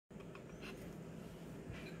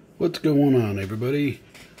What's going on, everybody?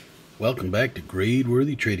 Welcome back to Grade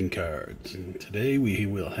Worthy Trading Cards. And today we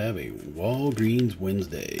will have a Walgreens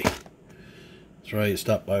Wednesday. That's right,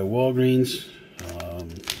 stopped by Walgreens.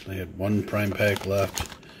 They had one prime pack left.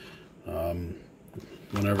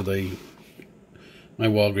 Whenever my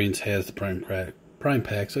Walgreens has the prime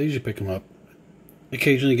packs, I usually pick them up.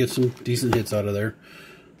 Occasionally get some decent hits out of there.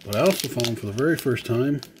 But I also found for the very first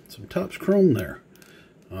time some Topps Chrome there.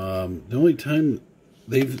 The only time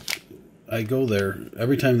I go there,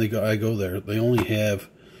 every time I go there, they only have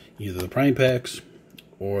either the prime packs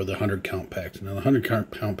or the 100 count packs. Now the 100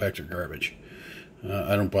 count packs are garbage.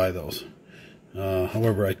 I don't buy those.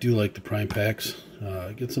 However, I do like the prime packs.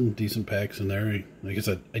 I get some decent packs in there. Like I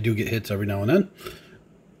said, I do get hits every now and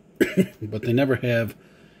then. But they never have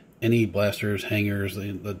any blasters, hangers,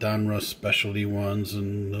 the Donruss specialty ones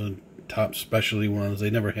and the top specialty ones. They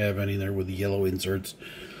never have any there with the yellow inserts.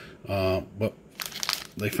 But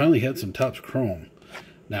they finally had some Topps Chrome.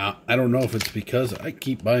 Now, I don't know if it's because I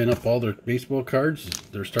keep buying up all their baseball cards.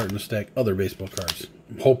 They're starting to stack other baseball cards.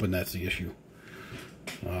 I'm hoping that's the issue.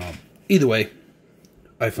 Either way,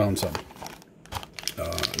 I found some.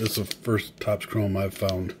 This is the first Topps Chrome I've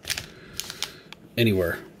found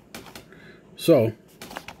anywhere. So,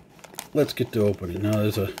 let's get to opening.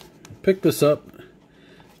 Now, pick this up.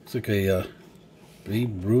 It's like a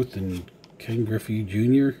Babe Ruth and Ken Griffey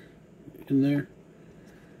Jr. in there.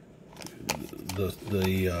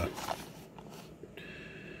 The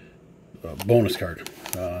bonus card.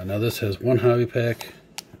 Now this has one hobby pack,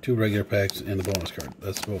 two regular packs, and the bonus card.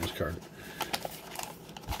 That's the bonus card.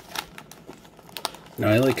 Now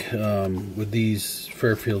I like with these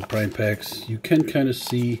Fairfield prime packs, you can kind of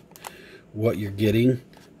see what you're getting.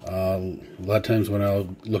 A lot of times when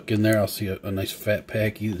I'll look in there, I'll see a nice fat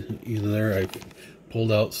pack either there. I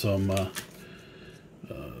pulled out some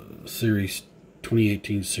Series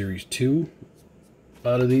 2018 Series 2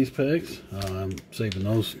 out of these packs. I'm saving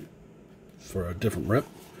those for a different rip,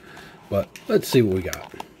 but let's see what we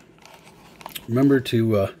got. Remember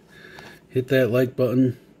to hit that like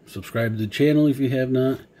button, subscribe to the channel if you have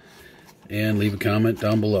not, and leave a comment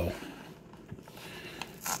down below.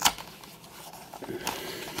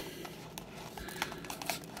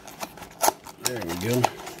 There we go.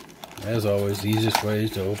 As always, the easiest way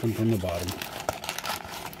is to open from the bottom.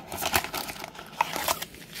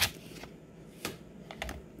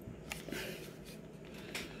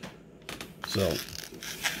 So,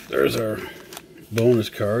 there's our bonus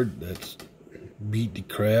card. That's beat the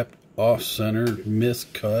crap, off center,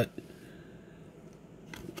 miscut.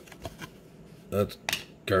 That's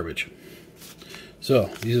garbage. So,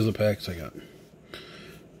 these are the packs I got.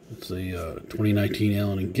 It's the 2019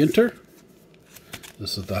 Allen and Ginter.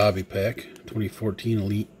 This is the hobby pack, 2014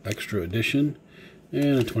 Elite Extra Edition,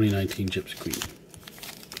 and a 2019 Gypsy Queen.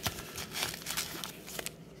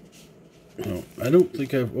 Oh, I don't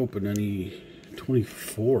think I've opened any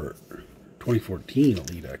 2014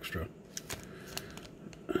 Elite Extra.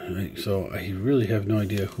 So I really have no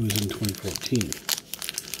idea who's in 2014.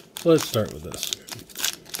 So let's start with this.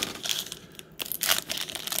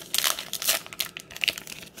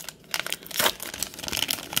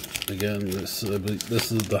 Again, this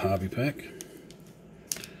is the hobby pack.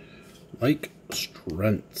 Mike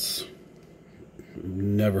Strentz.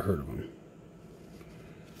 Never heard of him.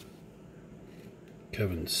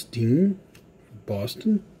 Kevin Steen,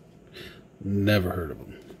 Boston. Never heard of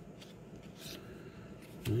him.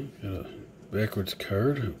 Got a backwards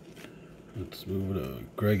card. Let's move it to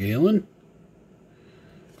Greg Allen,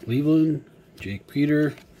 Cleveland, Jake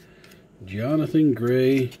Peter, Jonathan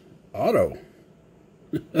Gray, auto.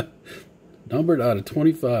 Numbered out of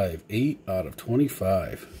 25. 8 out of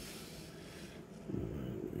 25.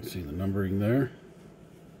 See the numbering there.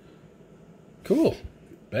 Cool.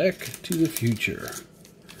 Back to the Future.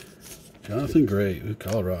 Jonathan Gray,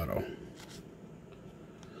 Colorado.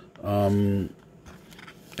 I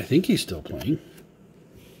think he's still playing.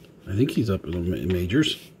 I think he's up in the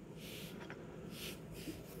majors.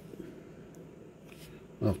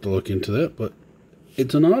 I'll have to look into that, but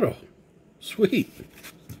it's an auto. Sweet.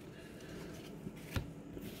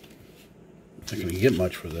 Not going to get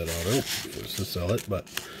much for that auto to sell it, but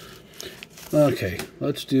okay,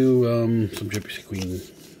 let's do some Gypsy Queen.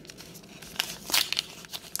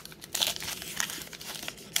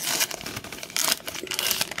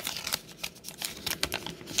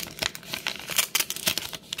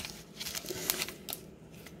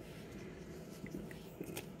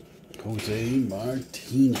 Jose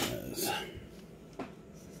Martinez.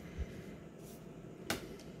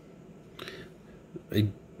 I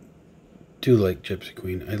do like Gypsy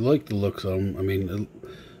Queen. I like the looks of them. I mean,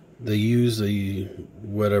 they use a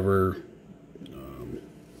whatever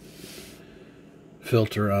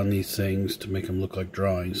filter on these things to make them look like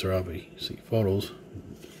drawings or obviously photos.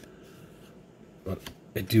 But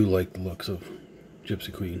I do like the looks of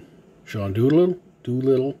Gypsy Queen. Sean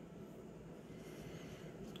Doolittle.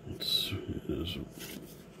 It's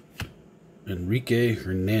Enrique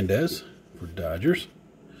Hernandez for Dodgers.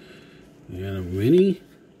 And a mini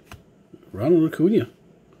Ronald Acuna.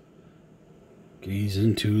 Gaze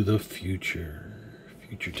into the future.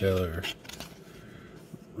 Future teller.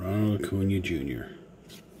 Ronald Acuna Jr.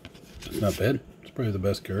 It's not bad. It's probably the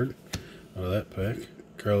best card out of that pack.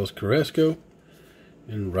 Carlos Carrasco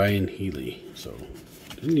and Ryan Healy. So,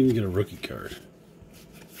 didn't even get a rookie card.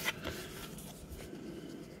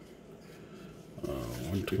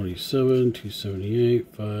 127,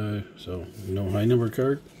 278, 5. So, no high number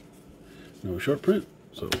card. No short print.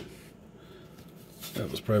 So,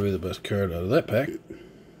 that was probably the best card out of that pack.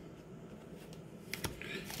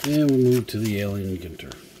 And we'll move to the Alien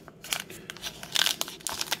Ginter.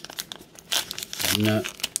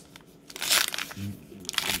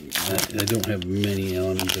 I don't have many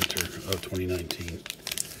Alien Ginter of 2019.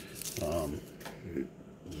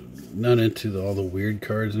 Not into all the weird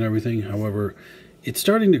cards and everything. However, it's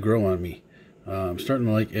starting to grow on me. I'm starting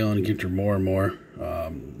to like Alien Ginter more and more.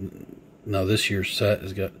 Now this year's set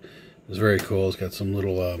is very cool. It's got some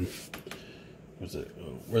little what's it?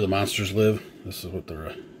 Where the monsters live. This is what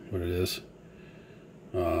it is.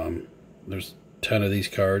 There's 10 of these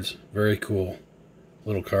cards. Very cool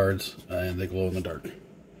little cards, and they glow in the dark.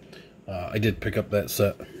 I did pick up that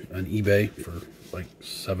set on eBay for like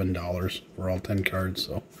 $7 for all 10 cards,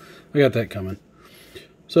 so I got that coming.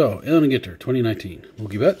 So, Alien Ginter 2019.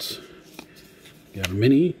 Mookie Betts. Got a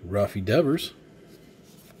mini Rafi Devers.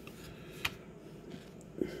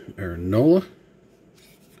 Aaron Nola.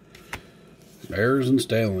 Bears and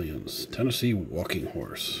Stallions. Tennessee Walking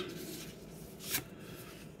Horse.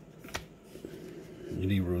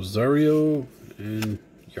 Eddie Rosario and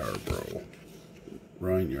Yarbrough.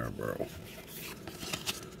 Ryan Yarbrough.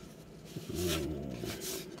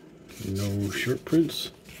 No short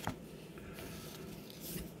prints.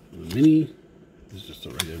 The mini is just a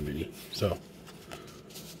regular mini. So,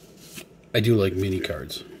 I do like mini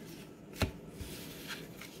cards.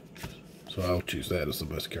 So I'll choose that as the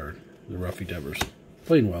best card. The Rafi Devers.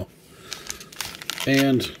 Playing well.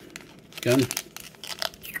 And, again,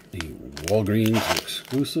 the Walgreens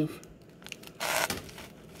exclusive.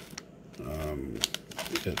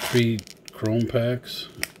 Got 3 chrome packs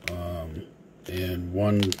and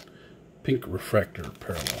 1 pink refractor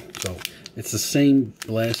parallel. So it's the same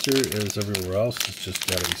blaster as everywhere else. It's just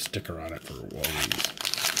got a sticker on it for Walgreens.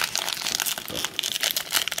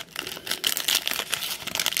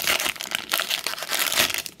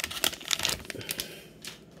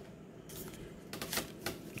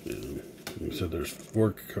 So there's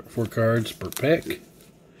four cards per pack.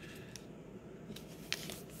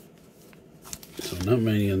 So not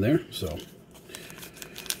many in there. So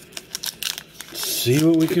let's see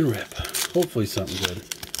what we can rip. Hopefully something good.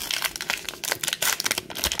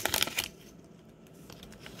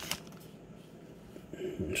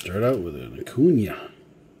 We'll start out with an Acuna.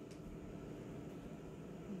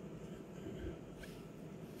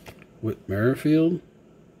 Whit Merrifield.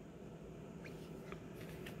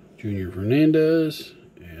 Junior Fernandez,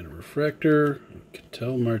 and a refractor,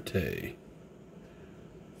 Ketel Marte.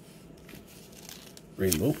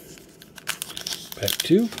 Rainbow. Pack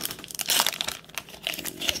 2.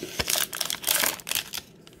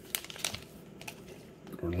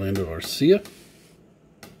 Orlando Arcia.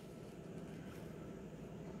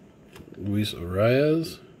 Luis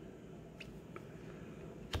Arias.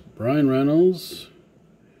 Brian Reynolds.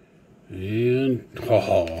 And,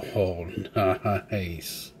 oh,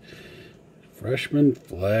 nice. Freshman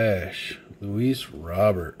Flash, Luis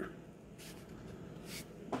Robert.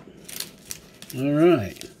 All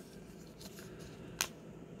right.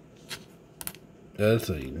 That's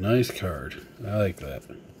a nice card. I like that.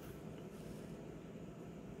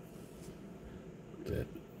 That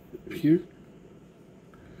here.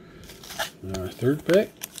 Our third pack.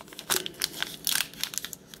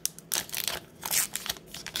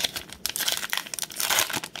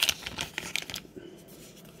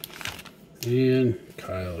 And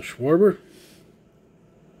Kyle Schwarber.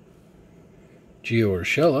 Gio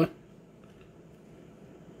Urshela.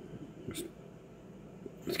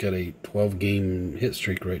 It's got a 12-game hit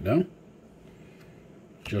streak right now.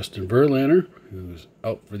 Justin Verlander, who's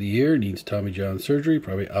out for the year, needs Tommy John surgery,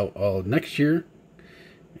 probably out all next year.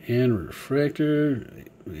 And refractor,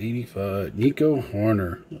 85, Nico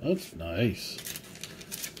Horner. That's nice.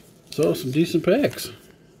 So, some decent packs.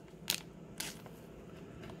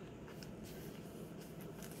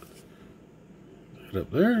 it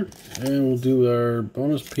up there. And we'll do our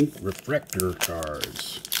bonus pink refractor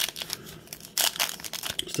cards.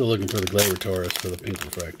 Still looking for the Glaber Taurus for the pink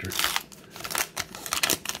refractor.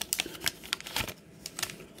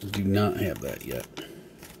 Do not have that yet.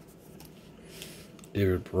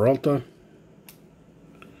 David Peralta,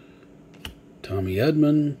 Tommy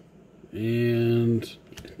Edman, and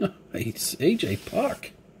nice AJ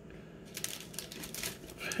Puck.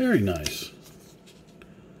 Very nice.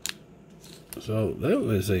 So that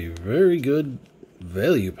was a very good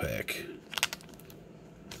value pack.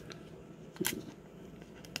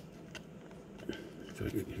 I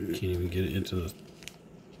can't even get it into the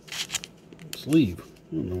sleeve.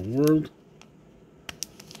 What in the world?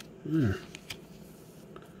 There.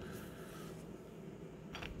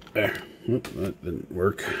 There. Oop, that didn't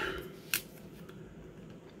work.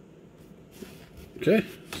 Okay,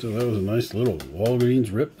 so that was a nice little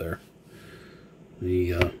Walgreens rip there.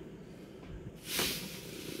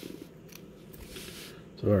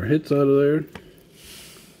 So our hits out of there.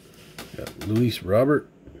 Got Luis Robert,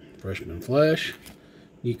 Freshman Flash,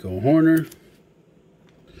 Nico Horner,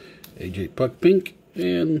 AJ Puck Pink,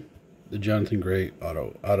 and the Jonathan Gray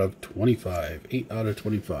auto out of 25. 8 out of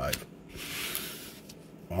 25.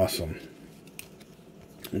 Awesome.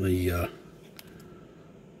 I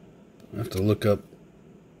have to look up,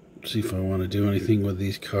 see if I want to do anything with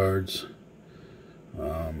these cards.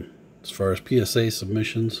 As far as PSA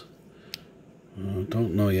submissions,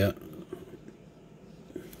 don't know yet.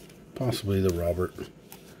 Possibly the Robert.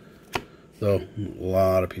 Though a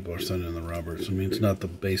lot of people are sending the Roberts. I mean, it's not the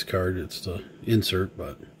base card, it's the insert,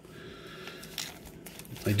 but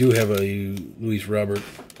I do have a Luis Robert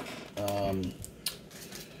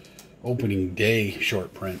opening day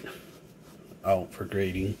short print out for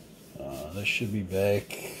grading. This should be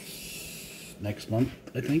back next month,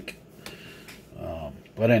 I think.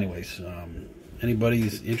 But anyways,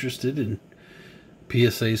 anybody's interested in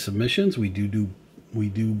PSA submissions, we do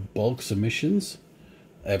bulk submissions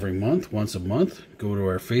every month, once a month. Go to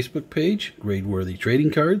our Facebook page, Grade-Worthy Trading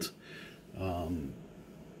Cards.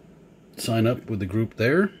 Sign up with the group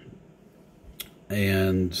there.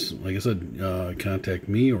 And like I said, contact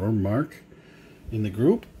me or Mark in the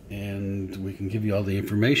group, and we can give you all the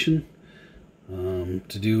information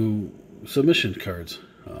to do submission cards.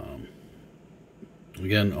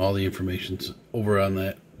 Again, all the information's over on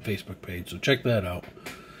that Facebook page, so check that out.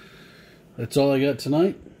 That's all I got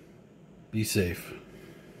tonight. Be safe.